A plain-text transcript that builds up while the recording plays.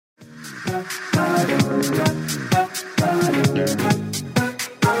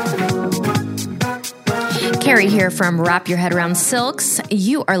Carrie here from Wrap Your Head Around Silks.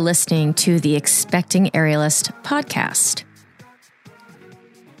 You are listening to the Expecting Aerialist podcast.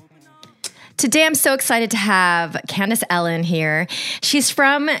 Today, I'm so excited to have Candace Ellen here. She's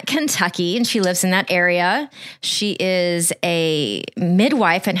from Kentucky, and she lives in that area. She is a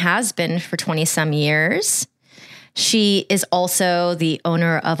midwife and has been for 20-some years. She is also the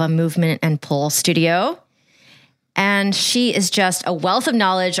owner of a movement and pull studio. And she is just a wealth of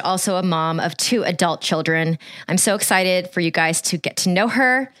knowledge, also a mom of 2 adult children. I'm so excited for you guys to get to know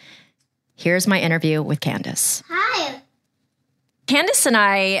her. Here's my interview with Candace. Hi. Candace and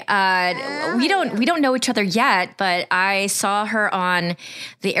I, we don't know each other yet, but I saw her on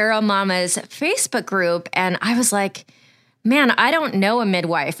the Aero Mamas Facebook group, and I was like, man, I don't know a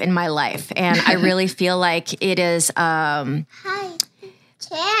midwife in my life, and I really feel like it is. Hi.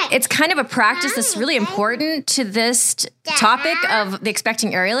 It's kind of a practice that's really important to this topic of the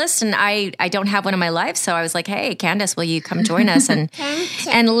expecting aerialist, and I don't have one in my life, so I was like, hey, Candace, will you come join us and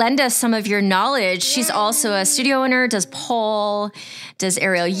lend us some of your knowledge? She's also a studio owner, does pole, does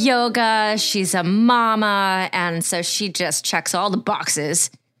aerial yoga, she's a mama, and so she just checks all the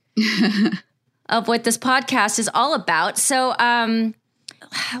boxes of what this podcast is all about. So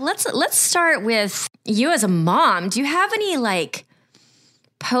let's start with you as a mom. Do you have any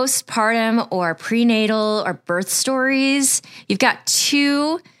postpartum or prenatal or birth stories? You've got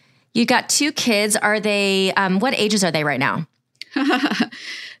two kids. Are they, what ages are they right now?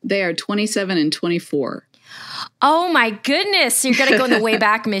 They are 27 and 24. Oh my goodness. So you got to go in the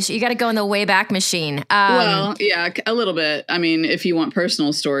Wayback Machine. You got to go in the Wayback Machine. Well, yeah, a little bit. I mean, if you want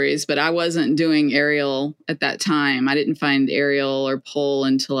personal stories, but I wasn't doing aerial at that time. I didn't find aerial or pole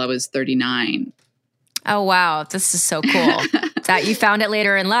until I was 39. Oh, wow. This is so cool that you found it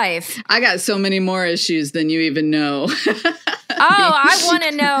later in life. I got so many more issues than you even know. I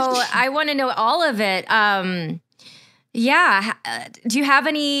want to know all of it. Yeah. Do you have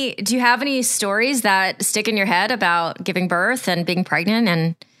any stories that stick in your head about giving birth and being pregnant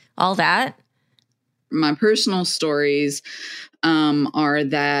and all that? My personal stories are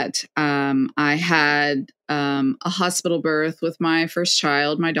that I had a hospital birth with my first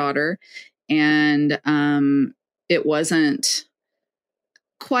child, my daughter. And it wasn't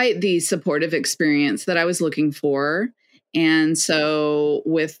quite the supportive experience that I was looking for. And so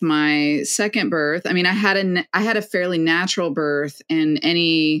with my second birth, I mean, I had a fairly natural birth, and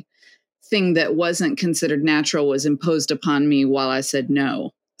anything that wasn't considered natural was imposed upon me while I said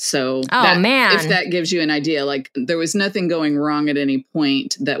no. So if that gives you an idea, there was nothing going wrong at any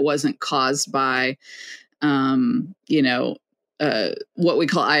point that wasn't caused by, what we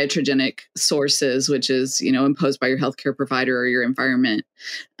call iatrogenic sources, which is, imposed by your healthcare provider or your environment.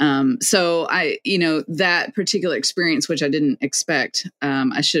 So that particular experience, which I didn't expect,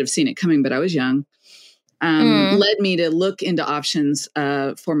 I should have seen it coming, but I was young, led me to look into options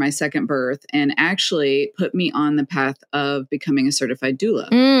for my second birth and actually put me on the path of becoming a certified doula.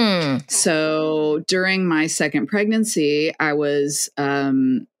 So during my second pregnancy, I was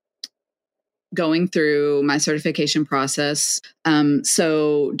going through my certification process.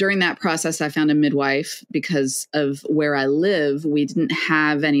 So during that process, I found a midwife. Because of where I live, we didn't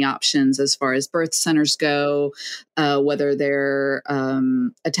have any options as far as birth centers go, whether they're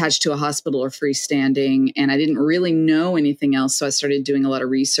attached to a hospital or freestanding. And I didn't really know anything else. So I started doing a lot of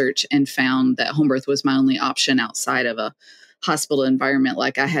research and found that home birth was my only option outside of a hospital environment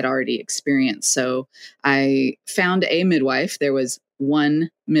like I had already experienced. So I found a midwife. There was one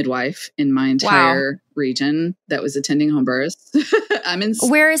midwife in my entire region that was attending home births.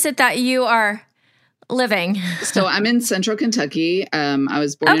 Where is it that you are living? So I'm in Central Kentucky. I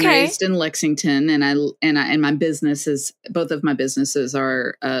was born and raised in Lexington, and my businesses, both of my businesses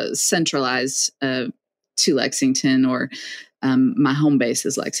are centralized to Lexington, or my home base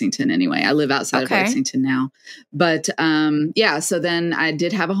is Lexington anyway. I live outside of Lexington now. But so then I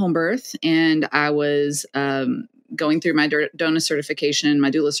did have a home birth, and I was going through my DONA certification,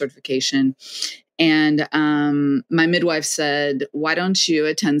 my doula certification. And my midwife said, why don't you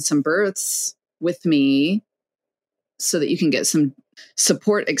attend some births with me so that you can get some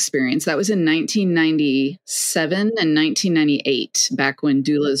support experience? That was in 1997 and 1998, back when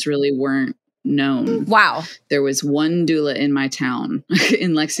doulas really weren't known. Wow. There was one doula in my town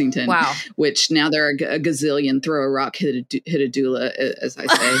in Lexington. Wow. Which now there are a gazillion. Throw a rock, hit a doula, as I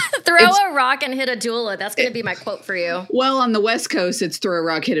say. A rock and hit a doula. That's going to be my quote for you. Well, on the West Coast, it's throw a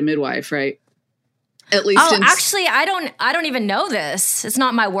rock, hit a midwife, right? At least actually, I don't even know this. It's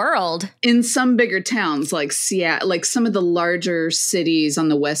not my world. In some bigger towns like Seattle, like some of the larger cities on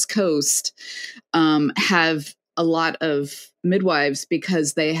the West Coast, have a lot of midwives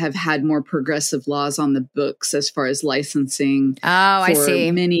because they have had more progressive laws on the books as far as licensing I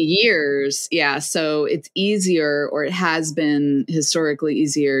see. many years. Yeah. So it's easier, or it has been historically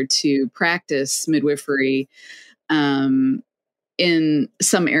easier to practice midwifery in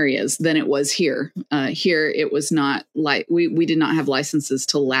some areas than it was here. Here, it was not like we did not have licenses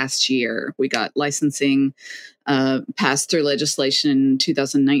till last year. We got licensing passed through legislation in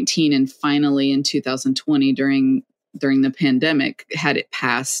 2019, and finally in 2020 during the pandemic had it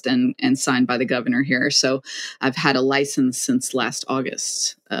passed and signed by the governor here. So I've had a license since last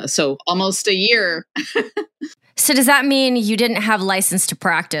August. So almost a year. So does that mean you didn't have license to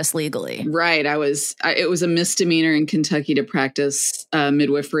practice legally? Right. It was a misdemeanor in Kentucky to practice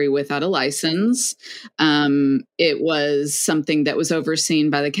midwifery without a license. It was something that was overseen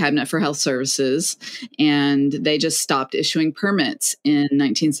by the Cabinet for Health Services, and they just stopped issuing permits in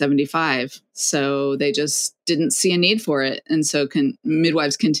 1975. So they just didn't see a need for it. And so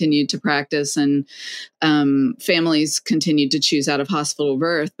midwives continued to practice, and families continued to choose out of hospital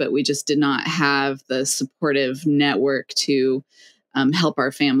birth, but we just did not have the supportive network to help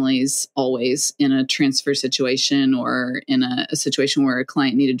our families always in a transfer situation or in a situation where a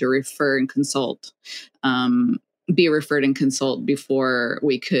client needed to refer and consult, be referred and consult before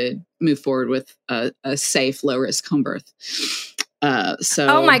we could move forward with a safe, low-risk home birth.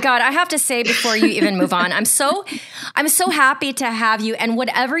 Oh my God, I have to say before you even move on, I'm so happy to have you. And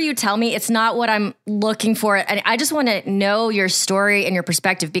whatever you tell me, it's not what I'm looking for. And I just want to know your story and your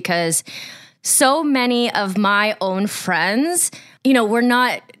perspective, because so many of my own friends, we're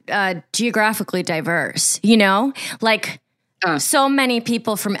not geographically diverse, like so many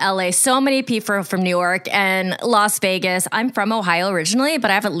people from LA, so many people from New York and Las Vegas. I'm from Ohio originally, but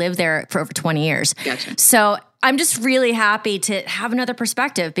I haven't lived there for over 20 years. Gotcha. So I'm just really happy to have another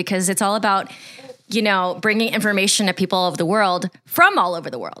perspective, because it's all about, bringing information to people of the world from all over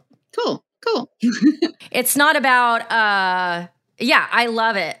the world. Cool. It's not about, I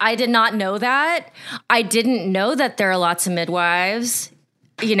love it. I did not know that. I didn't know that there are lots of midwives,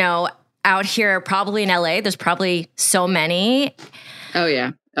 out here, probably in LA. There's probably so many. Oh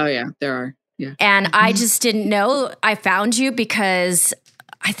yeah, there are. Yeah. And I just didn't know. I found you because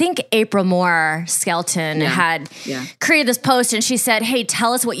I think April Moore Skelton had created this post, and she said, "Hey,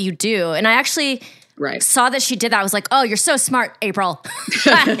 tell us what you do." And I actually saw that she did that. I was like, "Oh, you're so smart, April."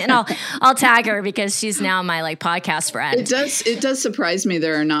 And I'll tag her because she's now my podcast friend. It does surprise me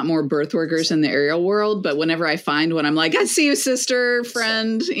there are not more birth workers in the aerial world, but whenever I find one, I'm like, "I see you, sister,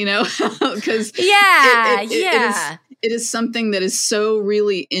 friend," because it is something that is so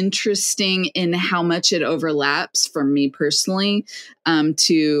really interesting in how much it overlaps for me personally,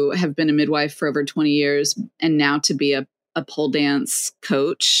 to have been a midwife for over 20 years and now to be a pole dance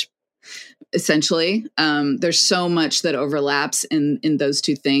coach. Essentially, there's so much that overlaps in those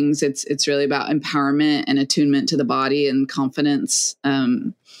two things. It's really about empowerment and attunement to the body and confidence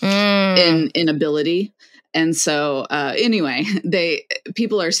in ability. And so, anyway,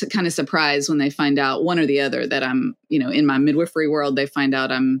 people are kind of surprised when they find out one or the other that I'm, in my midwifery world, they find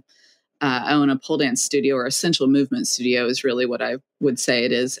out I own a pole dance studio, or essential movement studio is really what I would say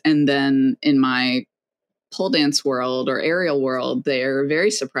it is. And then in my pole dance world or aerial world, they're very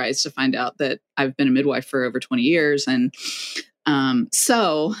surprised to find out that I've been a midwife for over 20 years. And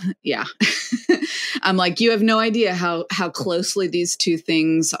so, yeah, I'm like, you have no idea how closely these two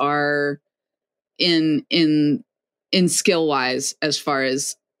things are in skill wise, as far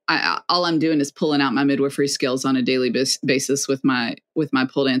as all I'm doing is pulling out my midwifery skills on a daily basis with my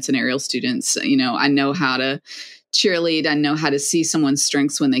pole dance and aerial students. I know how to cheerlead. I know how to see someone's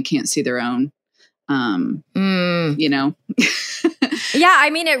strengths when they can't see their own. Yeah, I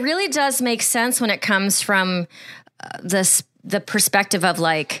mean, it really does make sense when it comes from the perspective of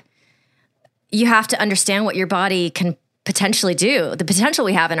you have to understand what your body can potentially do, the potential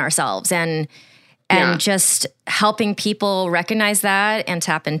we have in ourselves, and just helping people recognize that and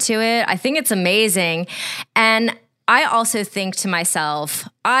tap into it. I think it's amazing. And I also think to myself,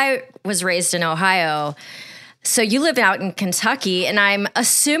 I was raised in Ohio, so you live out in Kentucky, and I'm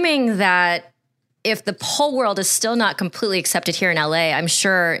assuming that if the whole world is still not completely accepted here in LA, I'm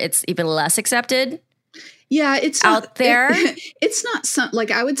sure it's even less accepted. Yeah, it's out there. It's not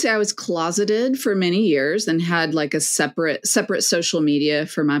I would say I was closeted for many years and had a separate social media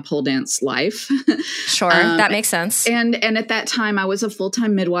for my pole dance life. Sure, that makes sense. And at that time I was a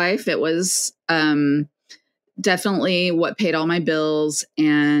full-time midwife. It was definitely what paid all my bills.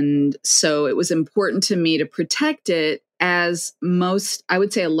 And so it was important to me to protect it, as I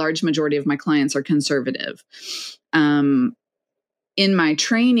would say a large majority of my clients are conservative. In my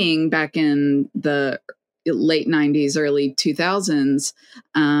training back in the late 90s, early 2000s,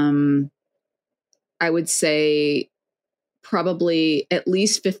 I would say probably at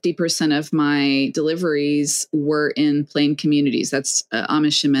least 50% of my deliveries were in plain communities. That's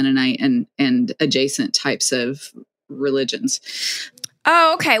Amish and Mennonite and adjacent types of religions.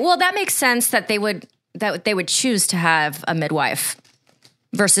 Oh, okay. Well, that makes sense that they would choose to have a midwife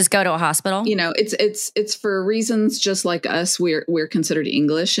versus go to a hospital. It's for reasons just like us. We're considered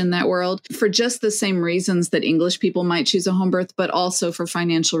English in that world for just the same reasons that English people might choose a home birth, but also for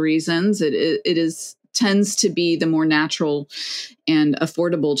financial reasons. It tends to be the more natural and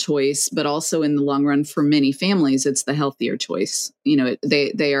affordable choice, but also in the long run for many families, it's the healthier choice.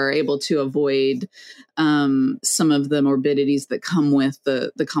 They are able to avoid some of the morbidities that come with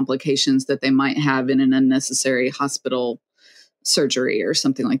the complications that they might have in an unnecessary hospital surgery or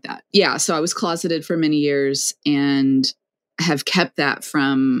something like that. Yeah. So I was closeted for many years and have kept that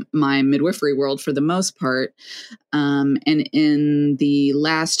from my midwifery world for the most part. And in the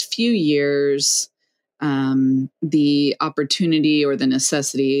last few years, the opportunity or the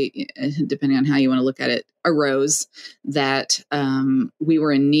necessity, depending on how you want to look at it, arose that we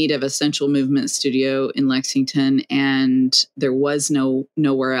were in need of a sensual movement studio in Lexington, and there was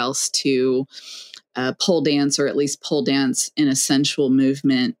nowhere else to pole dance, or at least pole dance in a sensual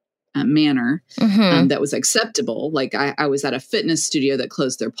movement manner that was acceptable. Like I was at a fitness studio that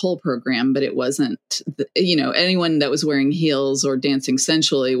closed their pole program, but it wasn't, anyone that was wearing heels or dancing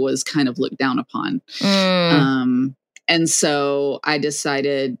sensually was kind of looked down upon. And so I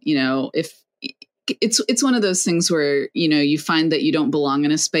decided, if it's one of those things where, you find that you don't belong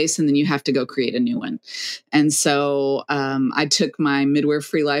in a space and then you have to go create a new one. And so I took my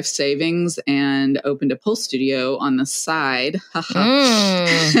midwifery life savings and opened a pole studio on the side.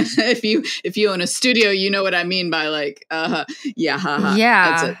 If you own a studio, you know what I mean by like,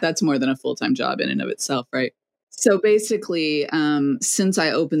 yeah. That's more than a full-time job in and of itself, right? So basically, since I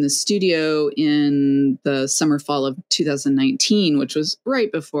opened the studio in the summer, fall of 2019, which was right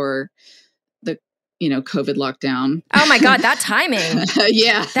before the COVID lockdown. Oh my God, that timing.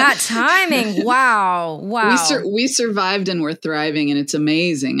 Yeah. That timing. Wow. We survived and we're thriving, and it's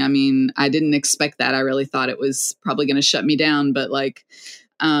amazing. I mean, I didn't expect that. I really thought it was probably going to shut me down, but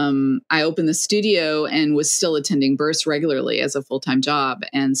I opened the studio and was still attending births regularly as a full-time job.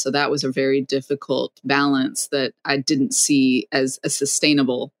 And so that was a very difficult balance that I didn't see as a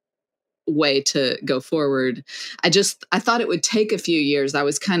sustainable way to go forward. I thought it would take a few years. I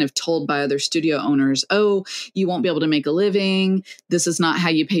was kind of told by other studio owners, oh, you won't be able to make a living. This is not how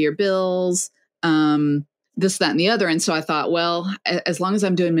you pay your bills. This, that, and the other. And so I thought, well, as long as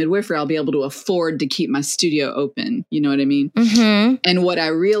I'm doing midwifery, I'll be able to afford to keep my studio open. You know what I mean? And what I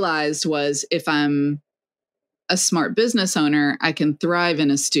realized was, if I'm a smart business owner, I can thrive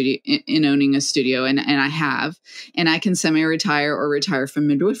in a studio, in owning a studio. And I have, and I can semi-retire or retire from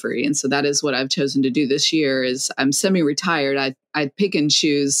midwifery. And so that is what I've chosen to do this year. Is I'm semi-retired. I pick and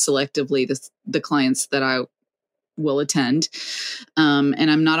choose selectively the clients that I will attend.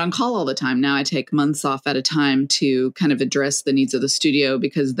 And I'm not on call all the time. Now I take months off at a time to kind of address the needs of the studio,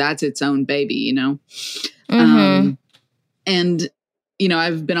 because that's its own baby, And,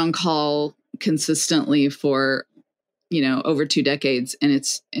 I've been on call consistently for, over 2 decades, and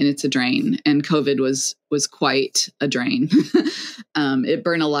it's a drain. And COVID was quite a drain. It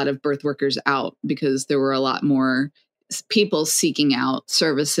burned a lot of birth workers out, because there were a lot more people seeking out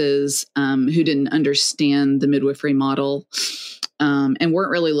services who didn't understand the midwifery model and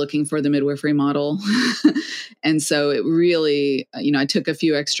weren't really looking for the midwifery model. And so it really, I took a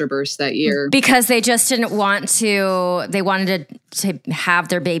few extra births that year. Because they just didn't want to, they wanted to have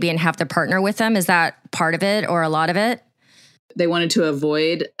their baby and have their partner with them. Is that part of it, or a lot of it? They wanted to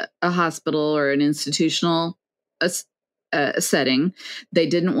avoid a hospital or an institutional setting. They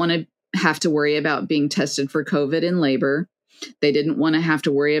didn't want to have to worry about being tested for COVID in labor. They didn't want to have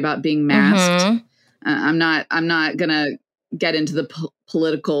to worry about being masked. I'm not going to get into the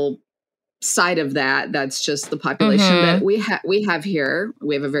political side of that. That's just the population that we have here.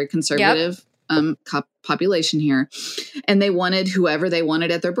 We have a very conservative population here, and they wanted whoever they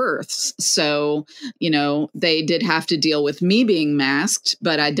wanted at their births. So, they did have to deal with me being masked,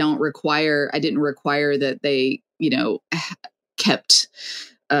 but I didn't require that they, kept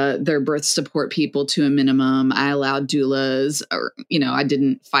their birth support people to a minimum. I allowed doulas, or, I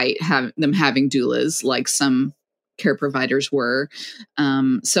didn't fight them having doulas like some care providers were.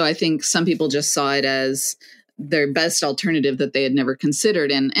 So I think some people just saw it as their best alternative that they had never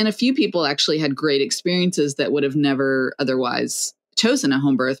considered. And a few people actually had great experiences that would have never otherwise chosen a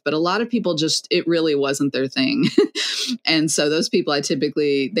home birth, but a lot of people just, it really wasn't their thing. And so those people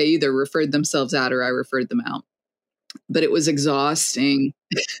they either referred themselves out or I referred them out. But it was exhausting.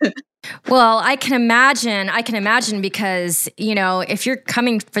 Well, I can imagine because, if you're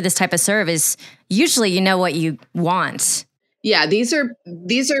coming for this type of service, usually you know what you want. Yeah, these are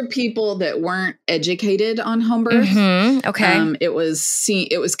people that weren't educated on home birth. Mm-hmm. Okay. It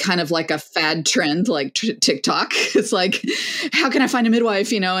was kind of like a fad trend, like TikTok. It's like, how can I find a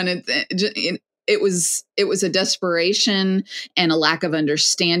midwife? And it was a desperation and a lack of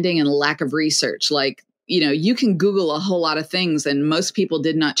understanding and a lack of research. Like, you can Google a whole lot of things, and most people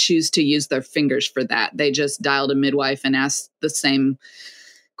did not choose to use their fingers for that. They just dialed a midwife and asked the same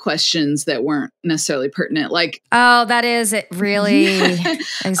questions that weren't necessarily pertinent. Like, oh, that is really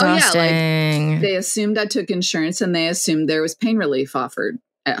exhausting. Oh, yeah, like they assumed I took insurance, and they assumed there was pain relief offered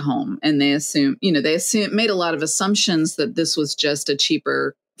at home, and they made a lot of assumptions that this was just a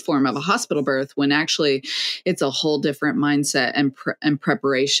cheaper form of a hospital birth, when actually it's a whole different mindset and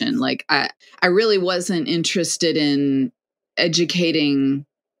preparation. Like I really wasn't interested in educating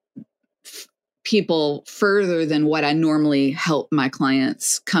people further than what I normally help my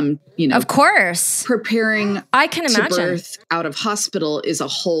clients come, of course, preparing I can imagine to birth out of hospital is a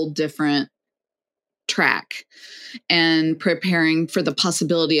whole different track. And preparing for the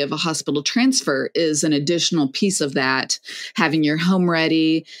possibility of a hospital transfer is an additional piece of that. Having your home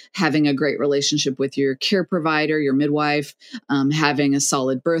ready, having a great relationship with your care provider, your midwife, having a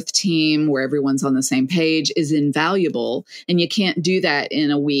solid birth team where everyone's on the same page is invaluable. And you can't do that in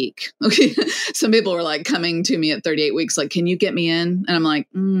a week. Okay. Some people were like coming to me at 38 weeks, like, can you get me in? And I'm like,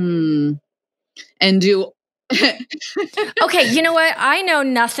 and do Okay, you know what? I know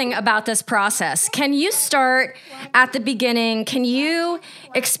nothing about this process. Can you start at the beginning? Can you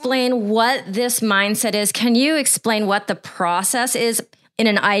explain what this mindset is? Can you explain what the process is in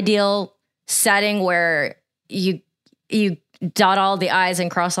an ideal setting where you dot all the I's and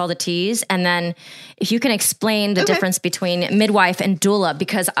cross all the T's? And then if you can explain the difference between midwife and doula,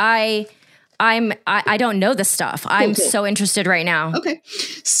 because I don't know this stuff. I'm so interested right now. Okay.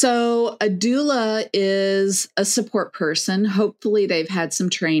 So a doula is a support person. Hopefully they've had some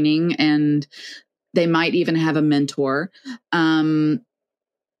training and they might even have a mentor.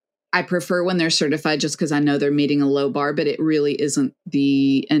 I prefer when they're certified just because I know they're meeting a low bar, but it really isn't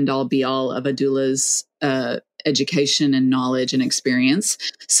the end all be all of a doula's education and knowledge and experience.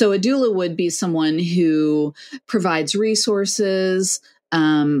 So a doula would be someone who provides resources,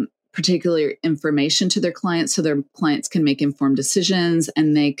 particular information to their clients so their clients can make informed decisions,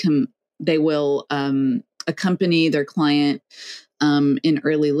 and they will accompany their client in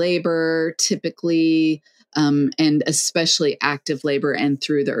early labor, typically, and especially active labor and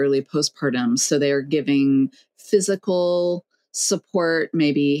through the early postpartum. So they are giving physical support,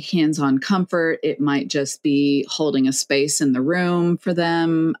 maybe hands-on comfort. It might just be holding a space in the room for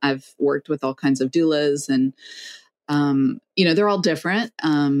them. I've worked with all kinds of doulas, and they're all different.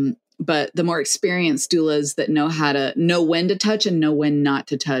 But the more experienced doulas that know when to touch and know when not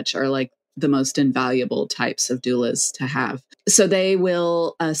to touch are like the most invaluable types of doulas to have. So they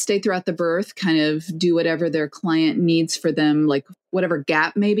will stay throughout the birth, kind of do whatever their client needs for them, like whatever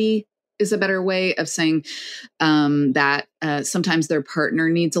gap maybe is a better way of saying that sometimes their partner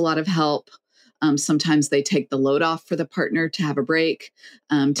needs a lot of help. Sometimes they take the load off for the partner to have a break.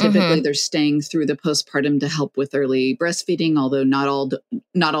 Typically, they're staying through the postpartum to help with early breastfeeding, although not all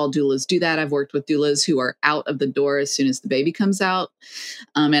doulas do that. I've worked with doulas who are out of the door as soon as the baby comes out.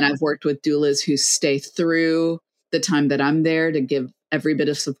 And I've worked with doulas who stay through the time that I'm there to give every bit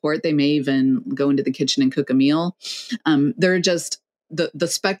of support. They may even go into the kitchen and cook a meal. They're just, the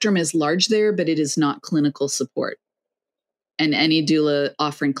spectrum is large there, but it is not clinical support. And any doula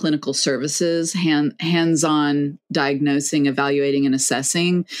offering clinical services, hands-on diagnosing, evaluating, and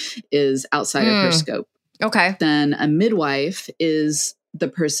assessing is outside of her scope. Okay. Then a midwife is the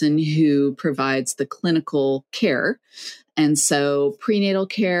person who provides the clinical care. And so prenatal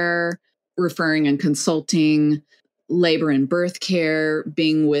care, referring and consulting, labor and birth care,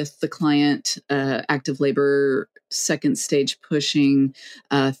 being with the client, active labor, second stage pushing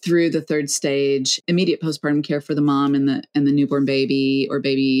through the third stage, immediate postpartum care for the mom and the newborn baby or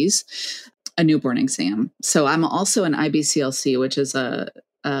babies, a newborn exam. So I'm also an IBCLC, which is a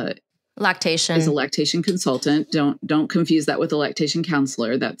lactation consultant. Don't confuse that with a lactation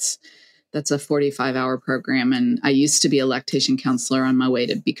counselor. That's a 45-hour program, and I used to be a lactation counselor on my way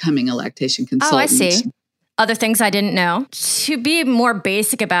to becoming a lactation consultant. Oh, I see. Other things I didn't know. To be more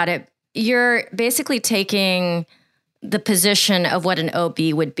basic about it, you're basically taking the position of what an OB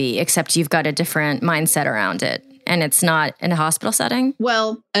would be, except you've got a different mindset around it. And it's not in a hospital setting?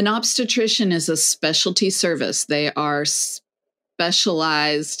 Well, an obstetrician is a specialty service. They are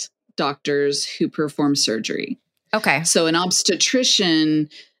specialized doctors who perform surgery. Okay. So an obstetrician,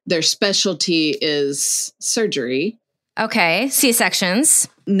 their specialty is surgery. Okay. C-sections.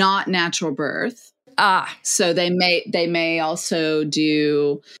 Not natural birth. So they may also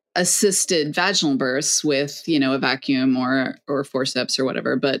do assisted vaginal births with, a vacuum or forceps or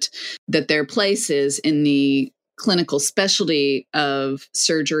whatever, but that their place is in the clinical specialty of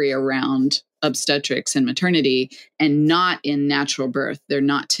surgery around obstetrics and maternity and not in natural birth. They're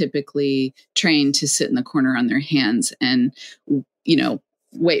not typically trained to sit in the corner on their hands and,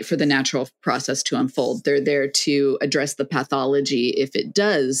 wait for the natural process to unfold. They're there to address the pathology if it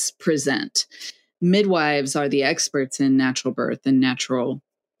does present. Midwives are the experts in natural birth and natural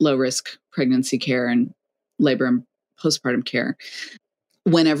low-risk pregnancy care and labor and postpartum care.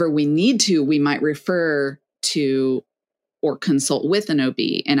 Whenever we need to, we might refer to or consult with an OB.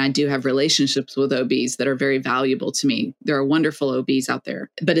 And I do have relationships with OBs that are very valuable to me. There are wonderful OBs out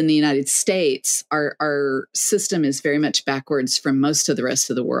there. But in the United States, our system is very much backwards from most of the rest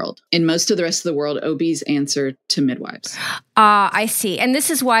of the world. In most of the rest of the world, OBs answer to midwives. I see. And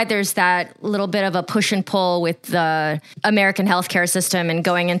this is why there's that little bit of a push and pull with the American healthcare system and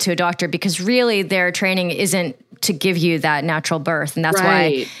going into a doctor, because really their training isn't to give you that natural birth. And that's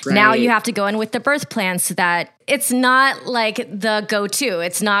why now you have to go in with the birth plan so that it's not like the go-to.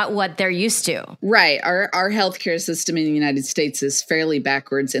 It's not what they're used to. Right. Our healthcare system in the United States is fairly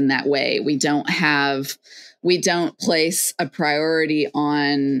backwards in that way. We don't place a priority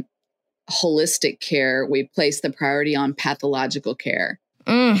on holistic care. We place the priority on pathological care.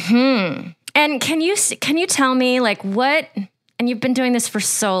 Mm-hmm. And can you tell me what, and you've been doing this for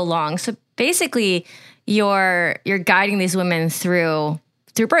so long. So basically you're guiding these women through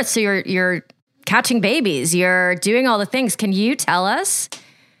birth. So you're catching babies, you're doing all the things. Can you tell us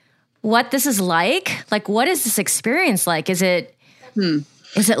what this is like? What is this experience like? Is it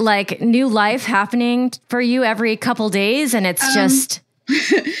like new life happening for you every couple days? And it's just...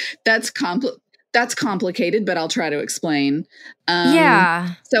 That's complicated, but I'll try to explain.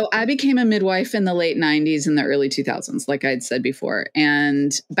 So I became a midwife in the late 90s and the early 2000s, like I'd said before.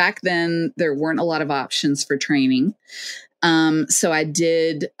 And back then there weren't a lot of options for training. So I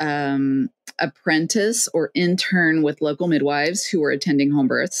did apprentice or intern with local midwives who were attending home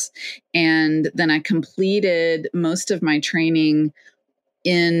births. And then I completed most of my training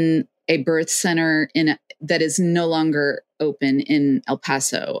in a birth center that is no longer open in El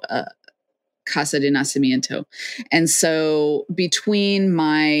Paso, Casa de Nacimiento. And so between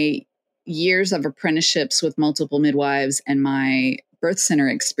my years of apprenticeships with multiple midwives and my birth center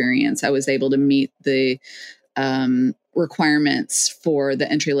experience, I was able to meet the requirements for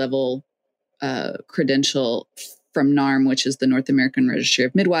the entry-level credential from NARM, which is the North American Registry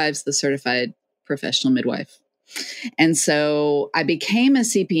of Midwives, the Certified Professional Midwife. And so I became a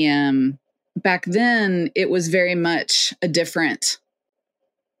CPM. Back then, it was very much a different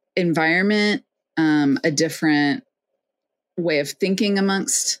environment, a different way of thinking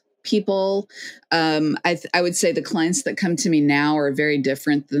amongst people. I would say the clients that come to me now are very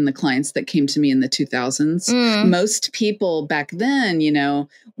different than the clients that came to me in the 2000s. Most people back then,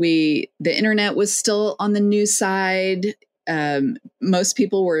 the internet was still on the news side. Most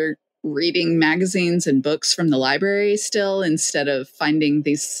people were reading magazines and books from the library still instead of finding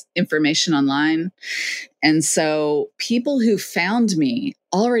this information online. And so people who found me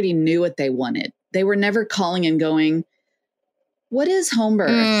already knew what they wanted. They were never calling and going, "What is home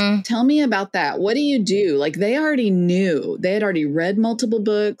birth? Tell me about that. What do you do?" They already knew. They had already read multiple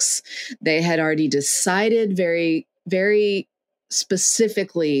books. They had already decided very, very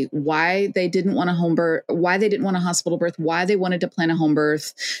specifically why they didn't want a home birth, why they didn't want a hospital birth, why they wanted to plan a home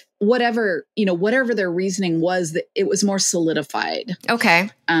birth, whatever their reasoning was, that it was more solidified. Okay.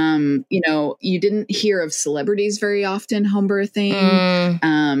 You didn't hear of celebrities very often home birthing.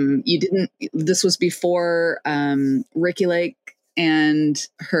 This was before Ricky Lake and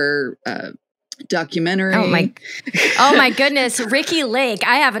her documentary. Oh my goodness, Ricky Lake!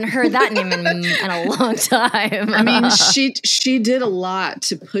 I haven't heard that name in a long time. I mean, she did a lot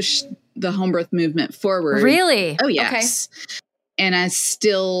to push the home birth movement forward. Really? Oh yes. Okay. And I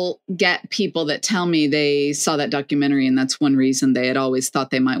still get people that tell me they saw that documentary and that's one reason they had always thought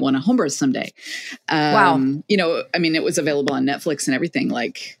they might want a home birth someday. Wow. It was available on Netflix and everything.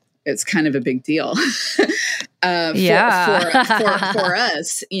 it's kind of a big deal. For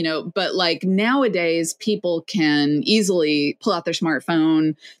us, you know, but like nowadays people can easily pull out their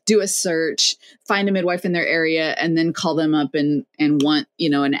smartphone, do a search, find a midwife in their area, and then call them up and want,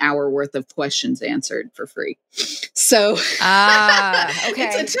 you know, an hour worth of questions answered for free. So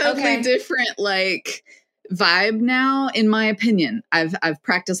it's a totally different like vibe now, in my opinion. I've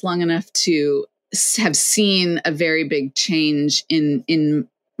practiced long enough to have seen a very big change in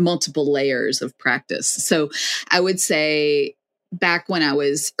multiple layers of practice. So I would say back when I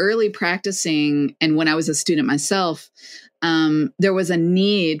was early practicing and when I was a student myself, there was a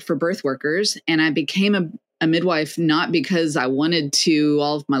need for birth workers, and I became a midwife not because I wanted to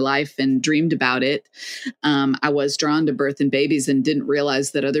all of my life and dreamed about it. I was drawn to birth and babies and didn't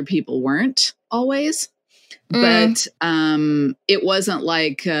realize that other people weren't always. But it wasn't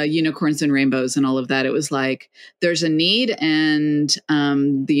like unicorns and rainbows and all of that. It was like, there's a need, and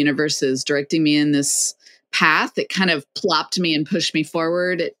the universe is directing me in this path. It kind of plopped me and pushed me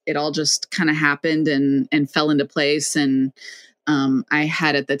forward. It all just kind of happened and fell into place. And I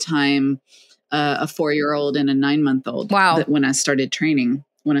had at the time a 4-year-old and a 9-month-old. Wow. When I started training,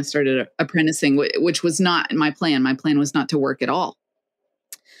 when I started apprenticing, which was not my plan. My plan was not to work at all.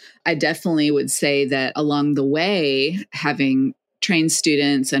 I definitely would say that along the way, having trained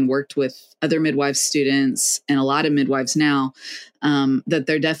students and worked with other midwife students and a lot of midwives now, that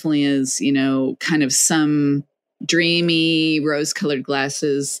there definitely is, you know, kind of some dreamy rose-colored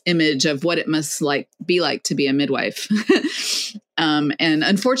glasses image of what it must be like to be a midwife. And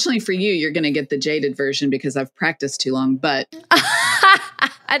unfortunately for you, you're going to get the jaded version because I've practiced too long, but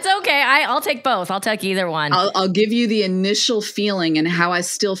it's okay. I'll take both. I'll take either one. I'll give you the initial feeling and how I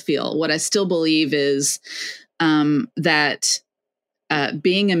still feel. What I still believe is that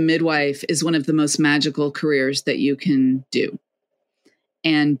being a midwife is one of the most magical careers that you can do.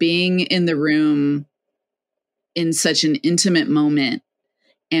 And being in the room in such an intimate moment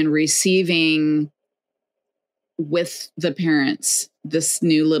and receiving with the parents this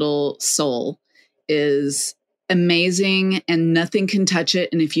new little soul is amazing, and nothing can touch it.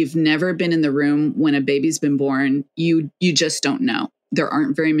 And if you've never been in the room when a baby's been born, you just don't know. There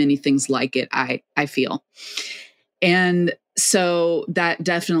aren't very many things like it, I feel. And so that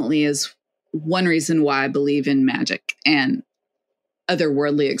definitely is one reason why I believe in magic and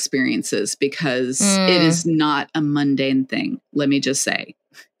otherworldly experiences, because it is not a mundane thing. Let me just say,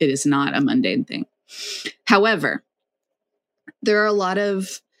 it is not a mundane thing. However, there are a lot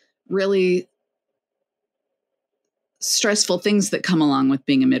of really stressful things that come along with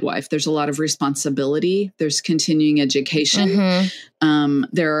being a midwife. There's a lot of responsibility. There's continuing education. Mm-hmm.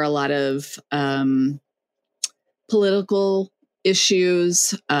 There are a lot of political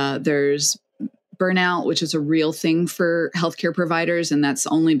issues. There's burnout, which is a real thing for healthcare providers, and that's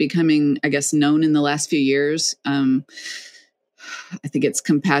only becoming, I guess, known in the last few years. I think it's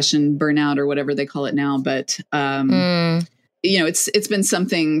compassion burnout or whatever they call it now, but you know, it's been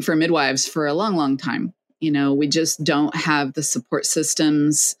something for midwives for a long, long time. You know, we just don't have the support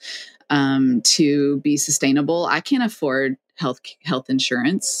systems to be sustainable. I can't afford health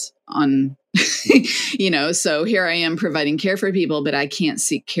insurance on, you know, so here I am providing care for people, but I can't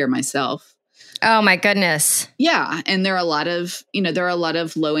seek care myself. Oh my goodness. Yeah. And there are a lot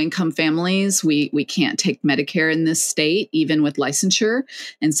of low income families. We can't take Medicare in this state, even with licensure.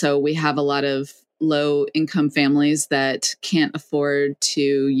 And so we have a lot of low income families that can't afford to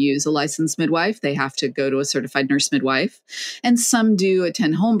use a licensed midwife. They have to go to a certified nurse midwife, and some do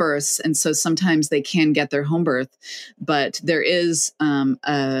attend home births. And so sometimes they can get their home birth, but there is an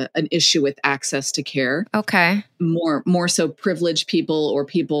issue with access to care. Okay. More so privileged people or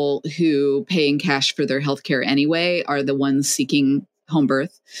people who pay in cash for their health care anyway are the ones seeking home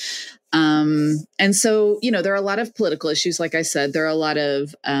birth. And so, you know, there are a lot of political issues. Like I said, there are a lot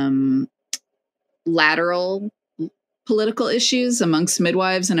of lateral political issues amongst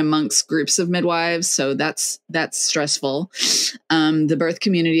midwives and amongst groups of midwives. So that's stressful. The birth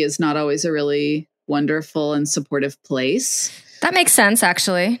community is not always a really wonderful and supportive place. That makes sense,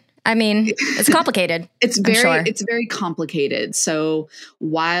 actually. I mean, it's complicated. It's very complicated. So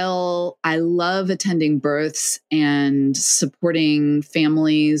while I love attending births and supporting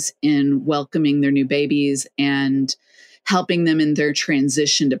families in welcoming their new babies and helping them in their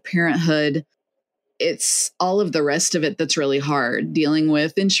transition to parenthood, it's all of the rest of it that's really hard. Dealing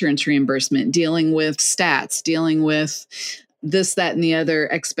with insurance reimbursement, dealing with stats, dealing with this, that, and the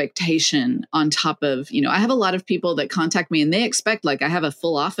other expectation on top of, I have a lot of people that contact me and they expect like I have a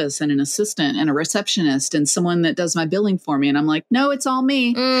full office and an assistant and a receptionist and someone that does my billing for me. And I'm like, no, it's all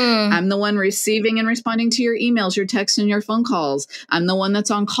me. I'm the one receiving and responding to your emails, your texts, and your phone calls. I'm the one that's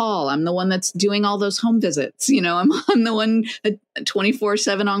on call. I'm the one that's doing all those home visits. I'm the one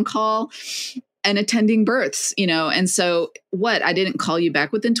 24/7 on call and attending births, and so I didn't call you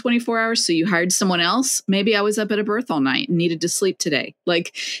back within 24 hours. So you hired someone else. Maybe I was up at a birth all night and needed to sleep today.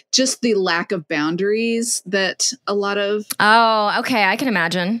 Like just the lack of boundaries that a lot of. Oh, okay. I can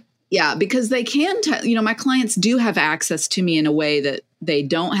imagine. Yeah, because they can, my clients do have access to me in a way that they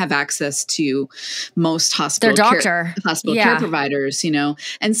don't have access to most hospital care providers,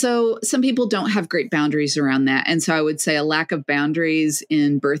 And so some people don't have great boundaries around that. And so I would say a lack of boundaries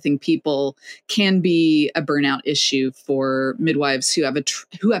in birthing people can be a burnout issue for midwives who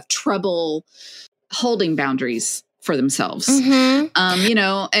have trouble holding boundaries for themselves, and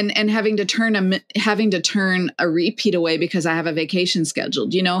having to turn a repeat away because I have a vacation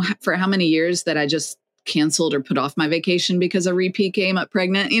scheduled, for how many years that I just canceled or put off my vacation because a repeat came up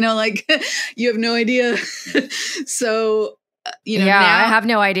pregnant, you have no idea. So, now, I have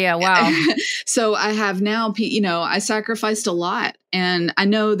no idea. Wow. So I have now, I sacrificed a lot, and I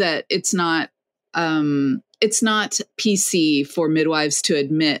know that it's not PC for midwives to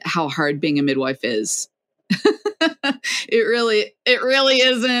admit how hard being a midwife is. It really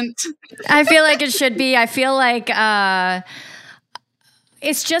isn't. I feel like it should be. I feel like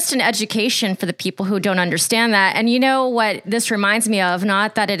it's just an education for the people who don't understand that. And you know what this reminds me of?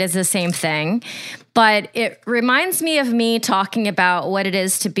 Not that it is the same thing, but it reminds me of me talking about what it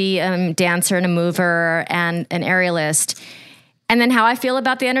is to be a dancer and a mover and an aerialist, and then how I feel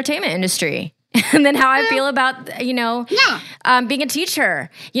about the entertainment industry. And then how I feel about, being a teacher.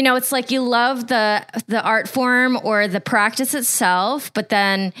 It's like you love the art form or the practice itself, but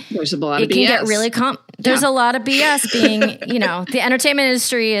then there's a lot of BS. Can get really there's a lot of BS being, the entertainment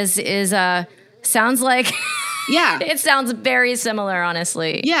industry is sounds like it sounds very similar,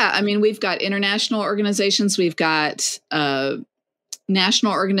 honestly. Yeah, I mean, we've got international organizations, we've got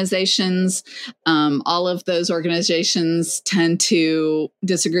national organizations. All of those organizations tend to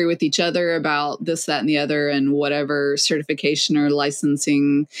disagree with each other about this, that, and the other, and whatever certification or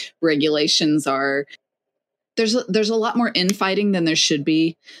licensing regulations are. There's a lot more infighting than there should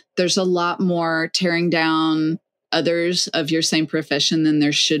be. There's a lot more tearing down others of your same profession than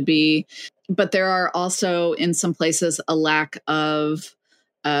there should be. But there are also, in some places, a lack of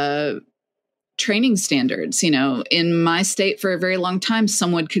training standards. In my state for a very long time,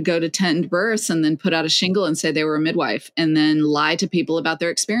 someone could go to tend births and then put out a shingle and say they were a midwife and then lie to people about their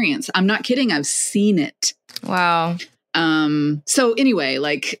experience. I'm not kidding. I've seen it. Wow. So anyway,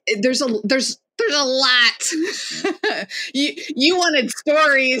 like there's a lot. You wanted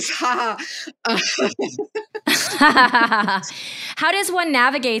stories. How does one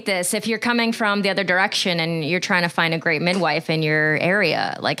navigate this if you're coming from the other direction and you're trying to find a great midwife in your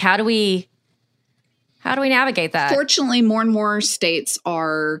area? Like, how do we navigate that? Fortunately, more and more states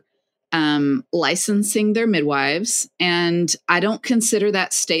are licensing their midwives, and I don't consider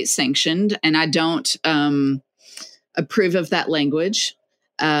that state sanctioned, and I don't approve of that language.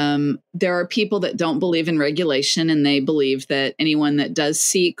 There are people that don't believe in regulation, and they believe that anyone that does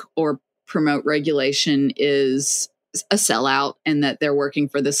seek or promote regulation is a sellout and that they're working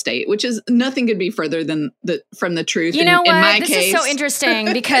for the state, which is nothing could be further than from the truth. You know what? In my this case. is so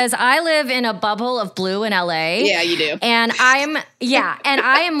interesting because I live in a bubble of blue in LA. Yeah, you do. And I am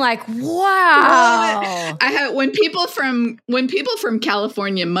like, wow. When people from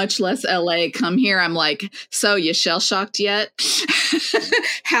California, much less LA, come here, I'm like, so you shell shocked yet?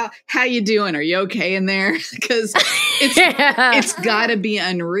 How you doing? Are you okay in there? Because it's got to be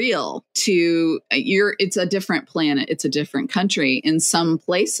unreal it's a different planet. It's a different country in some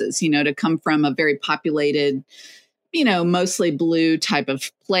places, to come from a very populated, mostly blue type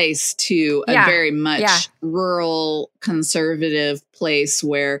of place to a very much rural conservative place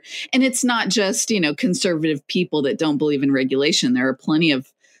and it's not just, conservative people that don't believe in regulation. There are plenty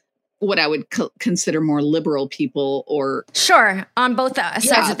of what I would consider more liberal people on both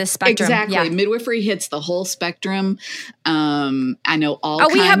sides of the spectrum. Exactly. Yeah. Midwifery hits the whole spectrum. I know all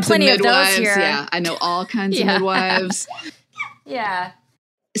kinds we have plenty of midwives. Of those here. Yeah. I know all kinds of midwives. Yeah.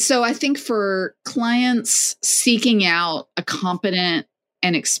 So I think for clients seeking out a competent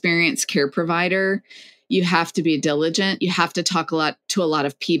and experienced care provider, you have to be diligent. You have to talk to a lot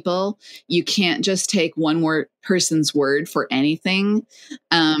of people. You can't just take one person's word for anything.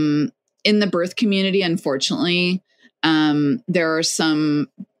 In the birth community, unfortunately, there are some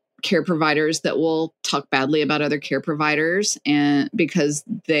care providers that will talk badly about other care providers, and because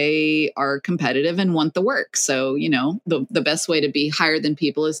they are competitive and want the work. So, the best way to be higher than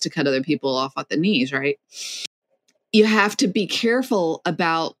people is to cut other people off at the knees, right? You have to be careful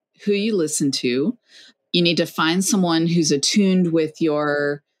about who you listen to. You need to find someone who's attuned with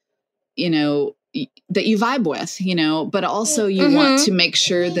your, that you vibe with, but also you want to make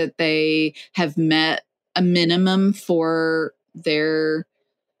sure that they have met a minimum for their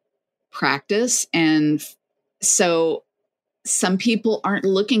practice. And so some people aren't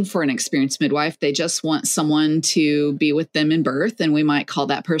looking for an experienced midwife. They just want someone to be with them in birth. And we might call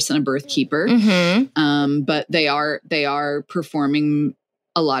that person a birth keeper. But they are performing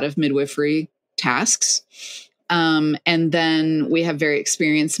a lot of midwifery tasks. And then we have very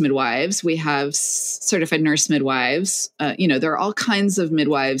experienced midwives. We have certified nurse midwives. There are all kinds of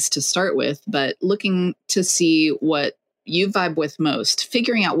midwives to start with, but looking to see what you vibe with most,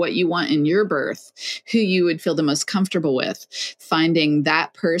 figuring out what you want in your birth, who you would feel the most comfortable with, finding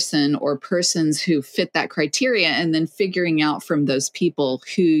that person or persons who fit that criteria, and then figuring out from those people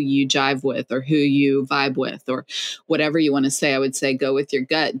who you jive with or who you vibe with, or whatever you want to say. I would say go with your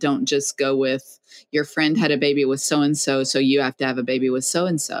gut. Don't just go with your friend had a baby with so-and-so, so you have to have a baby with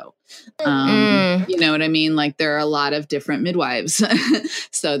so-and-so. You know what I mean? Like, there are a lot of different midwives.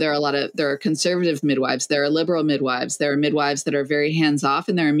 So there are conservative midwives. There are liberal midwives. There are midwives that are very hands-off,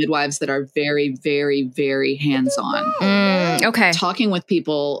 and there are midwives that are very, very, very hands-on. Okay. Talking with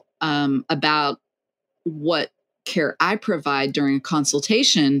people about what care I provide during a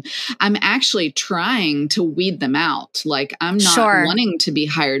consultation, I'm actually trying to weed them out. Like, I'm not wanting to be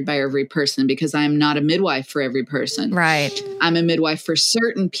hired by every person, because I'm not a midwife for every person. Right. I'm a midwife for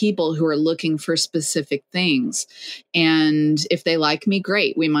certain people who are looking for specific things. And if they like me,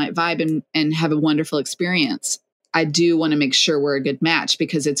 great. We might vibe and have a wonderful experience. I do want to make sure we're a good match,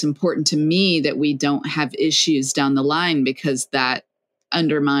 because it's important to me that we don't have issues down the line, because that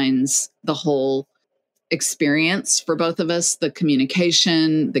undermines the whole experience for both of us, the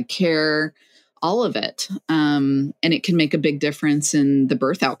communication, the care, all of it. And it can make a big difference in the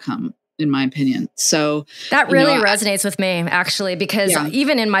birth outcome, in my opinion. So that really resonates with me, actually, because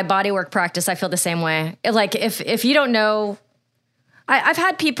even in my bodywork practice, I feel the same way. Like, if you don't know, I've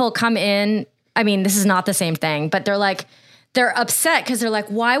had people come in, I mean, this is not the same thing, but they're upset because they're like,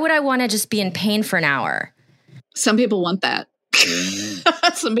 why would I want to just be in pain for an hour? Some people want that.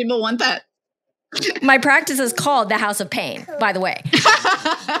 Some people want that. My practice is called the House of Pain, by the way.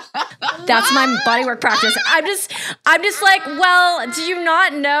 That's my bodywork practice. I'm just like, well, do you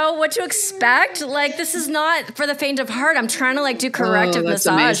not know what to expect? Like, this is not for the faint of heart. I'm trying to do corrective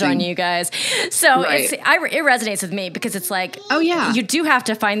massage on you guys. So it resonates with me, because it's like, you do have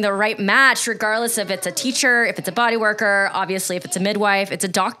to find the right match, regardless if it's a teacher, if it's a body worker, obviously if it's a midwife, it's a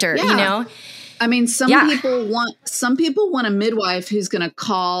doctor, I mean, some people want a midwife who's going to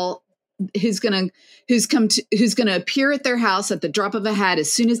call, who's going to appear at their house at the drop of a hat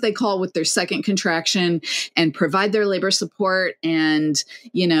as soon as they call with their second contraction, and provide their labor support, and,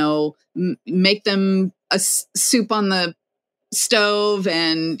 make them a soup on the stove,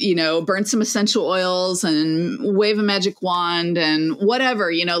 and, burn some essential oils and wave a magic wand and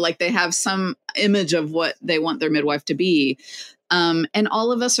whatever, like they have some image of what they want their midwife to be. And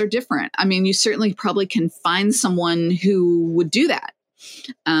all of us are different. I mean, you certainly probably can find someone who would do that.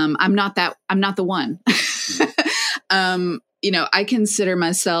 I'm not the one. I consider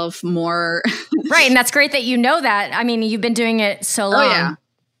myself more right. And that's great that you know that. I mean, you've been doing it so long. Oh,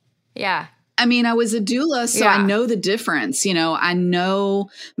 yeah. I mean, I was a doula, so I know the difference. I know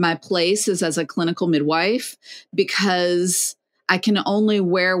my place is as a clinical midwife, because I can only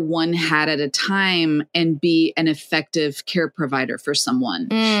wear one hat at a time and be an effective care provider for someone.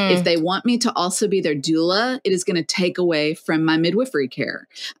 If they want me to also be their doula, it is going to take away from my midwifery care.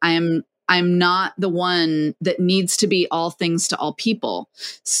 I'm not the one that needs to be all things to all people.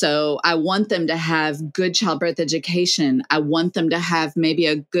 So I want them to have good childbirth education. I want them to have maybe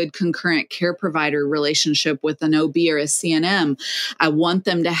a good concurrent care provider relationship with an OB or a CNM. I want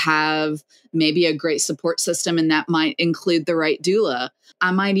them to have maybe a great support system, and that might include the right doula.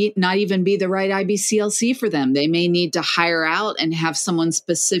 I might not even be the right IBCLC for them. They may need to hire out and have someone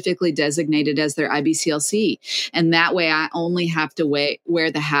specifically designated as their IBCLC. And that way I only have to wear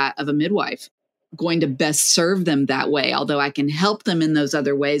the hat of a midwife, going to best serve them that way. Although I can help them in those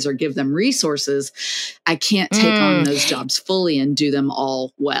other ways or give them resources, I can't take on those jobs fully and do them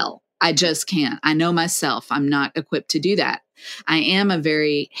all well. I just can't. I know myself. I'm not equipped to do that. I am a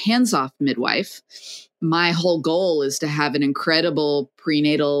very hands-off midwife. my whole goal is to have an incredible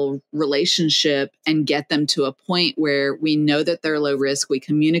prenatal relationship and get them to a point where we know that they're low risk, we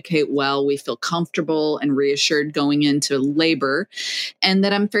communicate well, we feel comfortable and reassured going into labor, and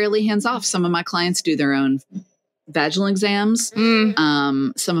that I'm fairly hands off. Some of my clients do their own vaginal exams.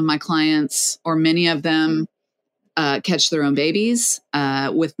 Some of my clients, or many of them, catch their own babies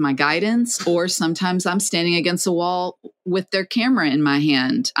with my guidance, or sometimes I'm standing against a wall with their camera in my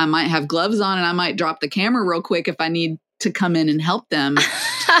hand. I might have gloves on and I might drop the camera real quick if I need to come in and help them.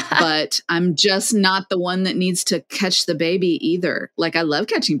 But I'm just not the one that needs to catch the baby either. Like, I love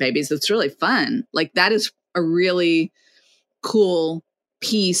catching babies. It's really fun. Like, that is a really cool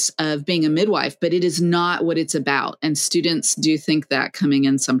piece of being a midwife, but it is not what it's about. And students do think that coming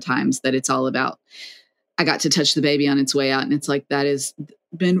in sometimes, that it's all about, I got to touch the baby on its way out. And it's like,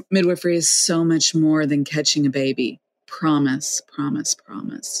 midwifery is so much more than catching a baby. Promise, promise,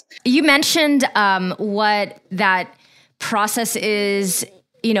 promise. You mentioned what that process is,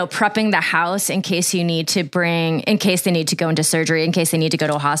 prepping the house in case they need to go into surgery, in case they need to go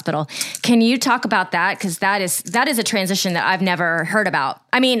to a hospital. Can you talk about that? Because that is a transition that I've never heard about.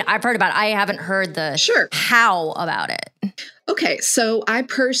 I mean, I've heard about it. I haven't heard the how about it. Okay. So I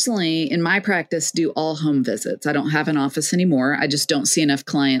personally, in my practice, do all home visits. I don't have an office anymore. I just don't see enough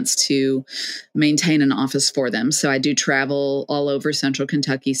clients to maintain an office for them. So I do travel all over central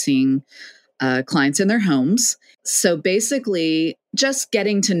Kentucky seeing clients in their homes. So basically, just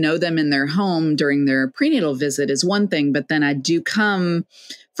getting to know them in their home during their prenatal visit is one thing, but then I do come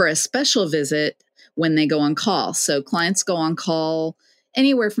for a special visit when they go on call. So clients go on call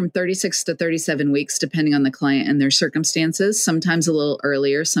anywhere from 36 to 37 weeks, depending on the client and their circumstances, sometimes a little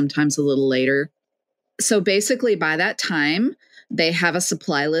earlier, sometimes a little later. So basically, by that time, they have a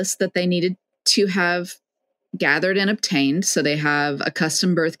supply list that they needed to have gathered and obtained. So they have a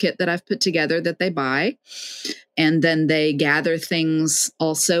custom birth kit that I've put together that they buy. And then they gather things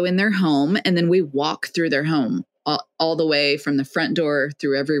also in their home. And then we walk through their home all the way from the front door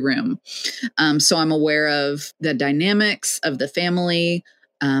through every room. So I'm aware of the dynamics of the family,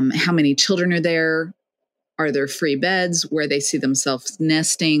 how many children are there. Are there free beds where they see themselves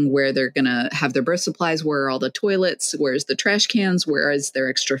nesting, where they're going to have their birth supplies? Where are all the toilets? Where's the trash cans? Where is their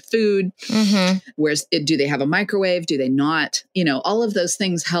extra food? Do they have a microwave? Do they not? All of those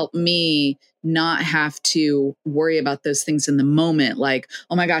things help me not have to worry about those things in the moment. Like,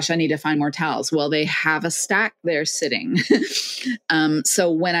 oh my gosh, I need to find more towels. Well, they have a stack there sitting.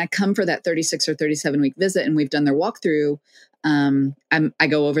 So when I come for that 36 or 37 week visit and we've done their walkthrough, I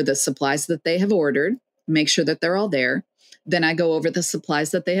go over the supplies that they have ordered, make sure that they're all there. Then I go over the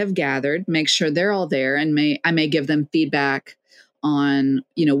supplies that they have gathered, make sure they're all there, and I may give them feedback on,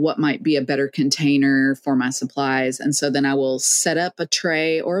 what might be a better container for my supplies. And so then I will set up a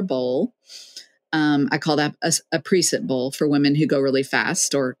tray or a bowl. I call that a preset bowl for women who go really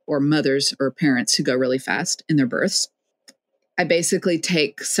fast, or mothers or parents who go really fast in their births. I basically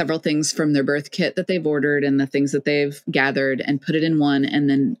take several things from their birth kit that they've ordered and the things that they've gathered and put it in one. And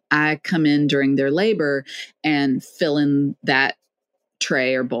then I come in during their labor and fill in that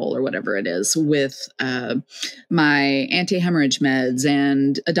tray or bowl or whatever it is with my anti-hemorrhage meds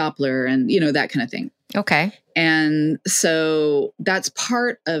and a Doppler and, that kind of thing. Okay. And so that's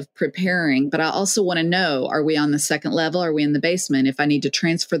part of preparing. But I also want to know, are we on the second level? Are we in the basement? If I need to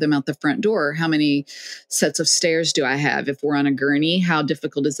transfer them out the front door, how many sets of stairs do I have? If we're on a gurney, how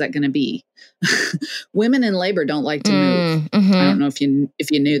difficult is that going to be? Women in labor don't like to move. I don't know if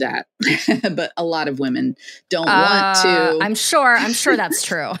you knew that, but a lot of women don't want to. I'm sure that's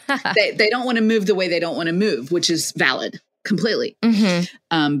true. They don't want to move the way they don't want to move, which is valid. Completely.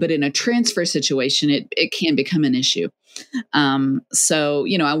 But in a transfer situation, it can become an issue. So,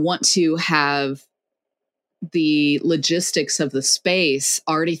 I want to have the logistics of the space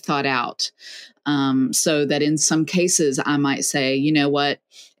already thought out. So that in some cases I might say, you know what,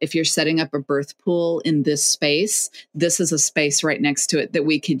 if you're setting up a birth pool in this space, this is a space right next to it that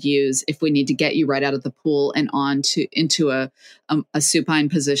we could use if we need to get you right out of the pool and into a supine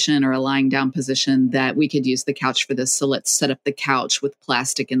position or a lying down position, that we could use the couch for this. So let's set up the couch with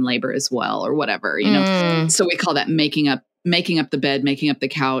plastic in labor as well, or whatever, So we call that making up the bed, making up the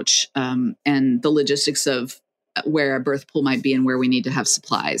couch, and the logistics of where a birth pool might be and where we need to have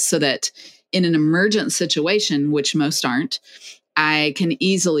supplies, so that in an emergent situation, which most aren't, I can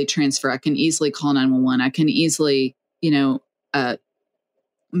easily transfer. I can easily call 911. I can easily,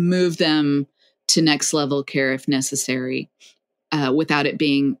 move them to next level care if necessary, without it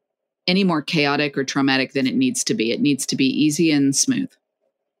being any more chaotic or traumatic than it needs to be. It needs to be easy and smooth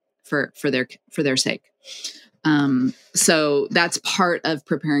for their sake. So that's part of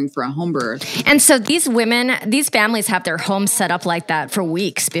preparing for a home birth. And so these families have their homes set up like that for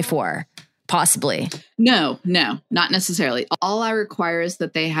weeks before, possibly. No, not necessarily. All I require is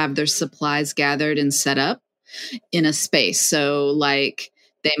that they have their supplies gathered and set up in a space. So like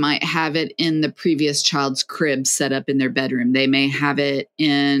they might have it in the previous child's crib set up in their bedroom. They may have it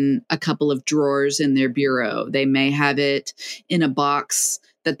in a couple of drawers in their bureau. They may have it in a box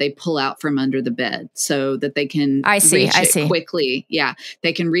that they pull out from under the bed so that they can reach it quickly. Yeah.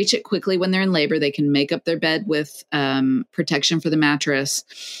 They can reach it quickly when they're in labor. They can make up their bed with protection for the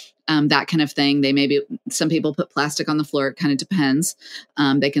mattress, that kind of thing. Some people put plastic on the floor. It kind of depends.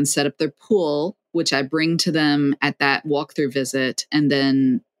 They can set up their pool, which I bring to them at that walkthrough visit. And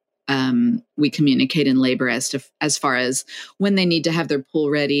then we communicate in labor as far as when they need to have their pool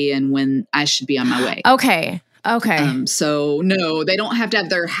ready and when I should be on my way. Okay. So no, they don't have to have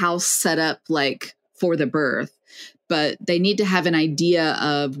their house set up like for the birth, but they need to have an idea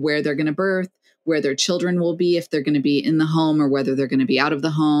of where they're going to birth, where their children will be, if they're going to be in the home or whether they're going to be out of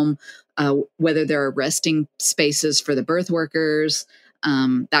the home, whether there are resting spaces for the birth workers,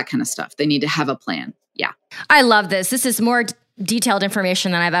 that kind of stuff. They need to have a plan. Yeah. I love this. This is more detailed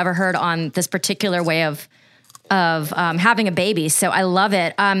information than I've ever heard on this particular way of having a baby. So I love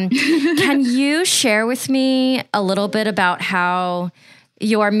it. Can you share with me a little bit about how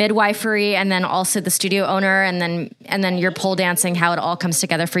your midwifery and then also the studio owner and then your pole dancing, how it all comes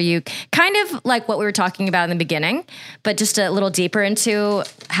together for you? Kind of like what we were talking about in the beginning, but just a little deeper into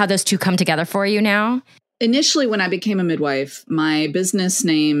how those two come together for you now. Initially, when I became a midwife, my business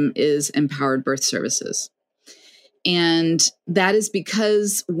name is Empowered Birth Services. And that is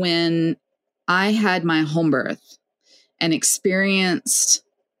because when I had my home birth and experienced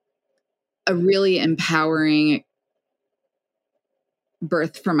a really empowering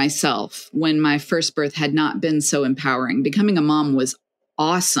birth for myself, when my first birth had not been so empowering. Becoming a mom was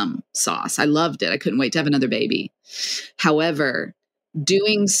awesome sauce. I loved it. I couldn't wait to have another baby. However,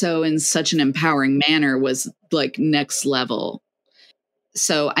 doing so in such an empowering manner was like next level.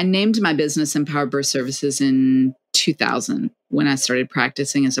 So I named my business Empowered Birth Services in 2000 when I started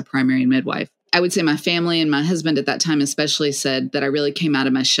practicing as a primary midwife. I would say my family and my husband at that time especially said that I really came out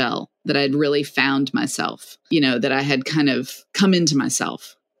of my shell, that I had really found myself, that I had kind of come into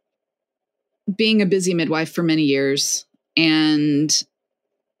myself. Being a busy midwife for many years and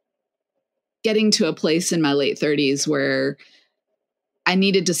getting to a place in my late 30s where I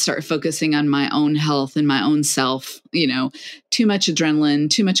needed to start focusing on my own health and my own self, too much adrenaline,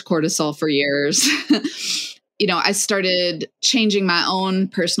 too much cortisol for years. I started changing my own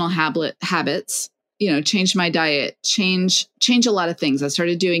personal habits, change my diet, change a lot of things. I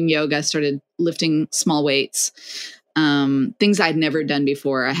started doing yoga. I started lifting small weights, things I'd never done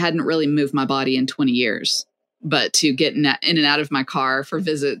before. I hadn't really moved my body in 20 years, but to get in and out of my car for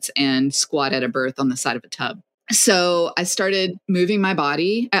visits and squat at a birth on the side of a tub. So I started moving my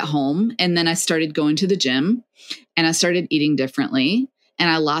body at home, and then I started going to the gym and I started eating differently, and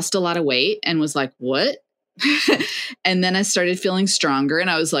I lost a lot of weight and was like, what? And then I started feeling stronger and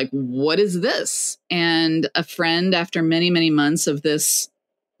I was like, what is this? And a friend, after many, many months of this,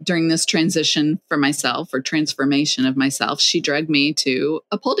 during this transition for myself or transformation of myself, she dragged me to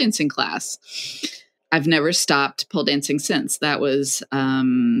a pole dancing class. I've never stopped pole dancing since. That was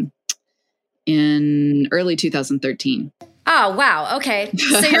in early 2013. Oh, wow. Okay.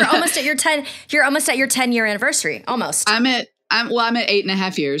 So you're almost at your 10-year anniversary. Almost. I'm at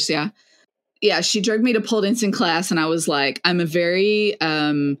 8.5 years. Yeah. Yeah, she dragged me to pole dancing class, and I was like, I'm a very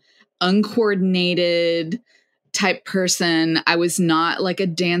uncoordinated type person. I was not like a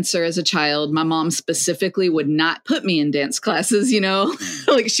dancer as a child. My mom specifically would not put me in dance classes,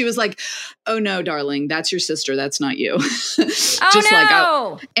 like she was like, oh no, darling, that's your sister. That's not you.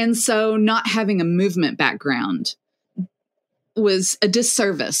 And so not having a movement background was a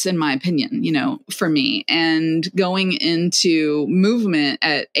disservice, in my opinion, for me. And going into movement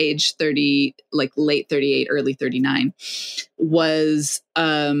at age 30, like late 38, early 39, was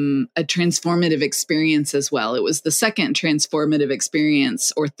a transformative experience as well. It was the second transformative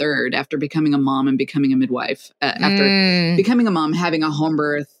experience, or third, after becoming a mom and becoming a midwife. After becoming a mom, having a home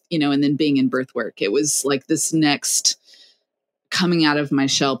birth, and then being in birth work. It was like this next coming out of my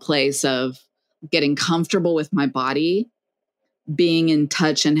shell place of getting comfortable with my body, being in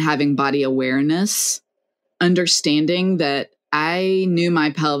touch and having body awareness, understanding that I knew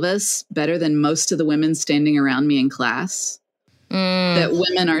my pelvis better than most of the women standing around me in class, that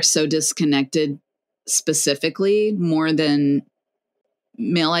women are so disconnected specifically more than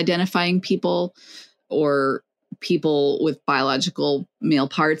male identifying people or people with biological male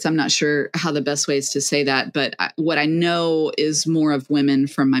parts. I'm not sure how the best way is to say that, but what I know is more of women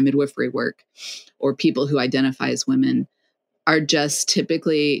from my midwifery work, or people who identify as women, are just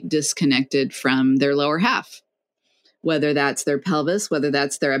typically disconnected from their lower half, whether that's their pelvis, whether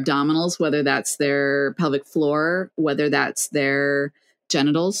that's their abdominals, whether that's their pelvic floor, whether that's their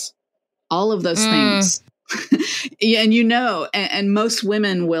genitals, all of those things. Yeah, and most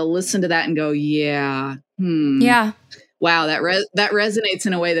women will listen to that and go, yeah, wow, that resonates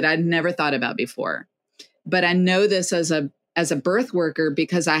in a way that I'd never thought about before. But I know this as a birth worker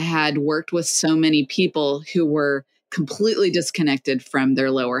because I had worked with so many people who were completely disconnected from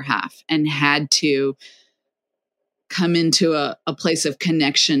their lower half and had to come into a place of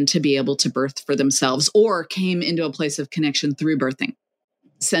connection to be able to birth for themselves, or came into a place of connection through birthing.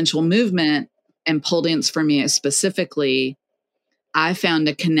 Sensual movement and pole dance for me specifically, I found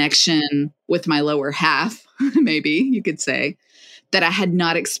a connection with my lower half, maybe you could say, that I had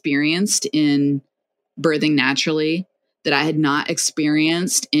not experienced in birthing naturally, that I had not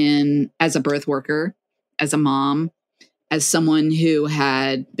experienced as a birth worker, as a mom, as someone who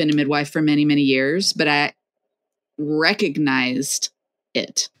had been a midwife for many, many years, but I recognized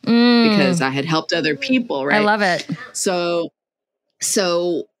it because I had helped other people, right? I love it. So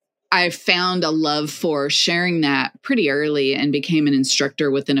I found a love for sharing that pretty early and became an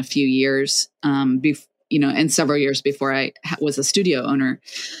instructor within a few years, and several years before I was a studio owner.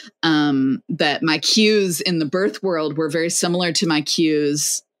 That my cues in the birth world were very similar to my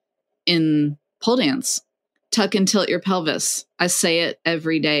cues in pole dance. Tuck and tilt your pelvis. I say it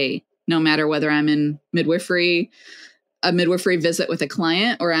every day, no matter whether I'm in a midwifery visit with a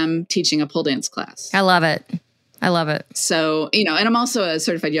client or I'm teaching a pole dance class. I love it. So, and I'm also a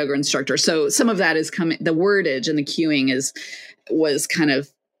certified yoga instructor. So some of that is coming, the wordage and the cueing was kind of,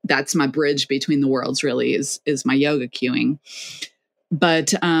 that's my bridge between the worlds really is my yoga cueing.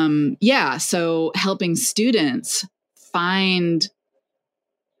 But, so helping students find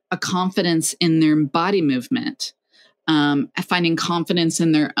a confidence in their body movement, finding confidence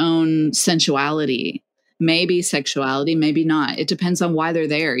in their own sensuality, maybe sexuality, maybe not. It depends on why they're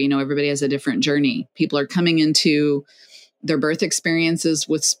there. Everybody has a different journey. People are coming into their birth experiences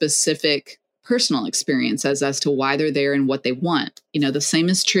with specific personal experiences as to why they're there and what they want. The same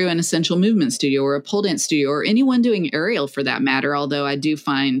is true in a sensual movement studio or a pole dance studio or anyone doing aerial for that matter, although I do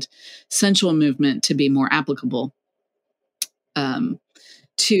find sensual movement to be more applicable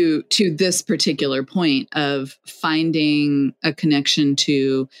to this particular point of finding a connection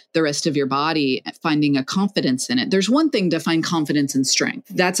to the rest of your body, finding a confidence in it. There's one thing to find confidence and strength.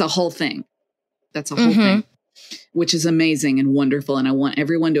 That's a whole thing. Thing, which is amazing and wonderful. And I want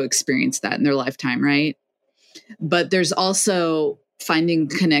everyone to experience that in their lifetime, right? But there's also finding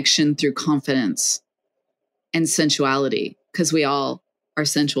connection through confidence and sensuality, because we all are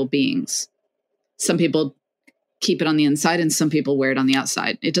sensual beings. Some people keep it on the inside and some people wear it on the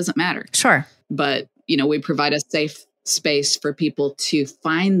outside. It doesn't matter. Sure. But, we provide a safe space for people to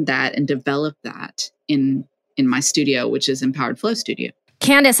find that and develop that in my studio, which is Empowered Flow Studio.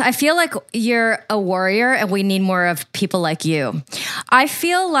 Candace, I feel like you're a warrior and we need more of people like you. I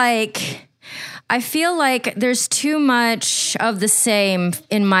feel like there's too much of the same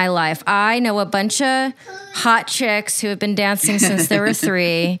in my life. I know a bunch of hot chicks who have been dancing since they were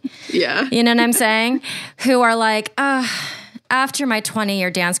 3. Yeah. You know what I'm saying? Who are like, after my 20-year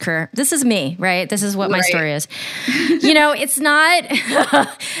dance career, this is me, right? This is what my story is. It's not,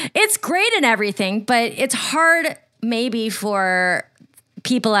 it's great and everything, but it's hard maybe for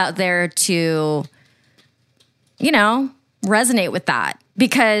people out there to, resonate with that,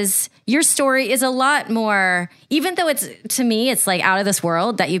 because your story is a lot more, even though to me, it's like out of this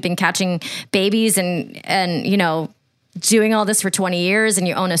world that you've been catching babies and doing all this for 20 years and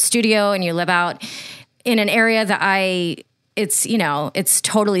you own a studio and you live out in an area that it's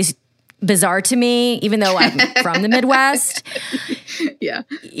totally bizarre to me, even though I'm from the Midwest. Yeah.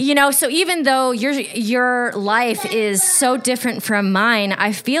 So even though your life is so different from mine,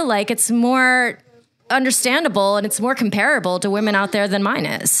 I feel like it's more understandable and it's more comparable to women out there than mine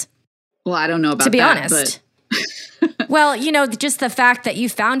is. Well, I don't know about that. To be honest. But well, just the fact that you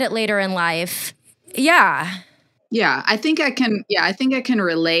found it later in life. Yeah. Yeah, I think I can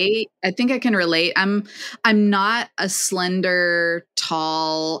relate. I'm not a slender,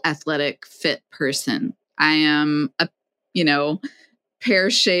 tall, athletic, fit person. I am a,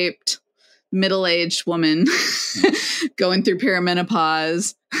 pear-shaped, middle-aged woman going through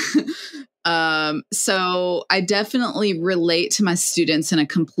perimenopause. So I definitely relate to my students in a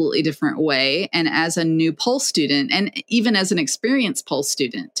completely different way. And as a new pole student, and even as an experienced pole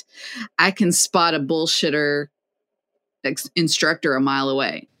student, I can spot a bullshitter instructor a mile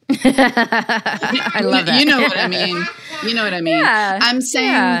away. I love that. You know what I mean? You know what I mean? Yeah. I'm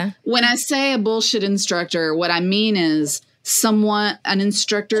saying when I say a bullshit instructor, what I mean is an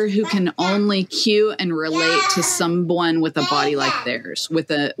instructor who can only cue and relate to someone with a body like theirs, with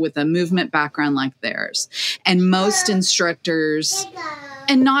a movement background like theirs. And most instructors,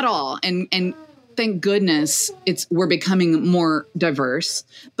 and not all, and thank goodness we're becoming more diverse,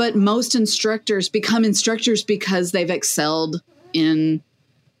 but most instructors become instructors because they've excelled in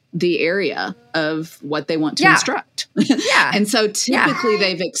the area of what they want to instruct. Yeah. And so typically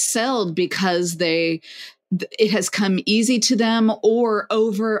they've excelled because it has come easy to them, or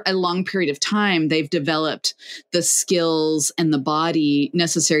over a long period of time, they've developed the skills and the body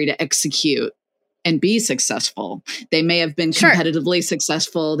necessary to execute and be successful. They may have been competitively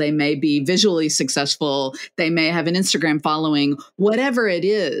successful. They may be visually successful. They may have an Instagram following. Whatever it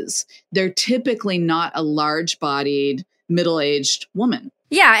is, they're typically not a large-bodied, middle-aged woman.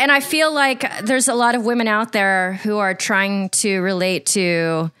 Yeah, and I feel like there's a lot of women out there who are trying to relate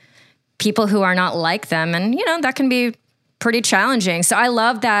to people who are not like them. And, that can be pretty challenging. So I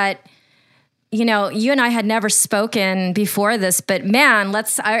love that, you and I had never spoken before this, but man,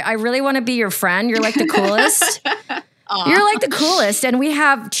 I really want to be your friend. You're like the coolest. You're like the coolest. And we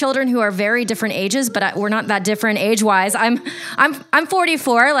have children who are very different ages, but we're not that different age-wise. I'm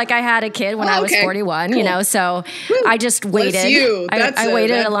 44. Like I had a kid when I was 41, cool. So I just waited. That's you. I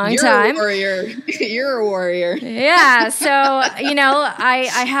waited a long time. You're a warrior. Yeah. So,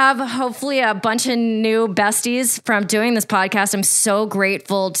 I have hopefully a bunch of new besties from doing this podcast. I'm so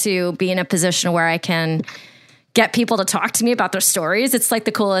grateful to be in a position where I can get people to talk to me about their stories. It's like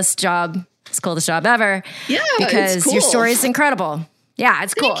the coolest job. It's the coolest job ever. Yeah, because it's cool. Your story is incredible. Yeah,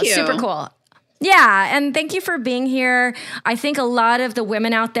 it's cool. It's super cool. Yeah, and thank you for being here. I think a lot of the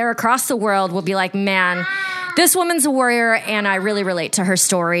women out there across the world will be like, man, this woman's a warrior, and I really relate to her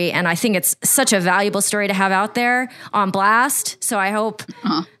story, and I think it's such a valuable story to have out there on blast. So I hope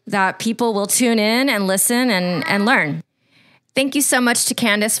that people will tune in and listen and learn. Thank you so much to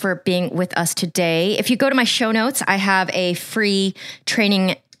Candace for being with us today. If you go to my show notes, I have a free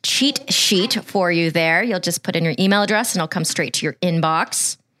training cheat sheet for you there. You'll just put in your email address and it'll come straight to your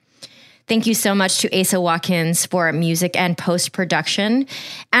inbox. Thank you so much to Asa Watkins for music and post-production.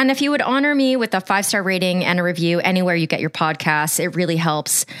 And if you would honor me with a 5-star rating and a review anywhere you get your podcasts, it really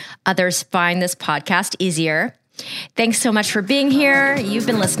helps others find this podcast easier. Thanks so much for being here. You've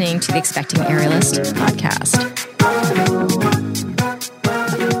been listening to the Expecting Aerialist podcast.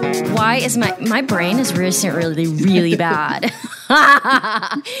 Why is my brain is really, really bad?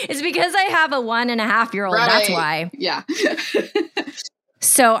 It's because I have a 1.5-year-old. Right. That's why. Yeah.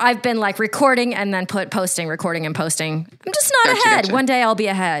 So I've been like recording and then recording and posting. I'm just not ahead. Gotcha. One day I'll be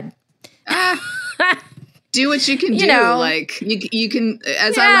ahead. Do what you can do. Like you can,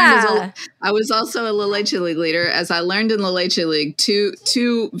 as I learned, I was also a La Leche League leader. As I learned in La Leche League,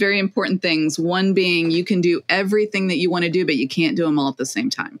 two very important things. One being you can do everything that you want to do, but you can't do them all at the same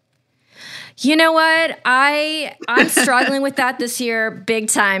time. You know what? I'm struggling with that this year big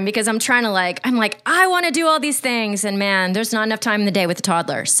time because I'm trying to I want to do all these things, and man, there's not enough time in the day with a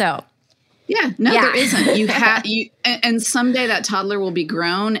toddler. So there isn't. And someday that toddler will be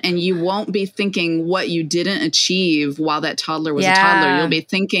grown and you won't be thinking what you didn't achieve while that toddler was a toddler. You'll be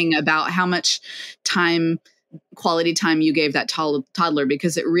thinking about how much quality time you gave that toddler,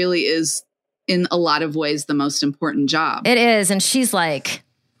 because it really is in a lot of ways the most important job. It is. And she's like,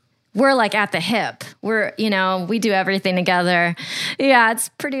 we're like at the hip. We're, we do everything together. Yeah,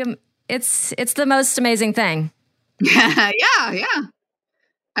 it's the most amazing thing. Yeah.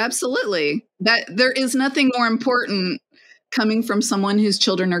 Absolutely. That there is nothing more important coming from someone whose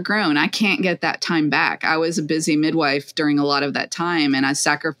children are grown. I can't get that time back. I was a busy midwife during a lot of that time, and I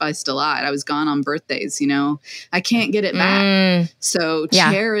sacrificed a lot. I was gone on birthdays, I can't get it back. So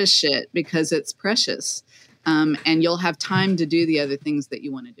cherish it because it's precious. And you'll have time to do the other things that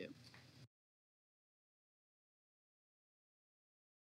you want to do.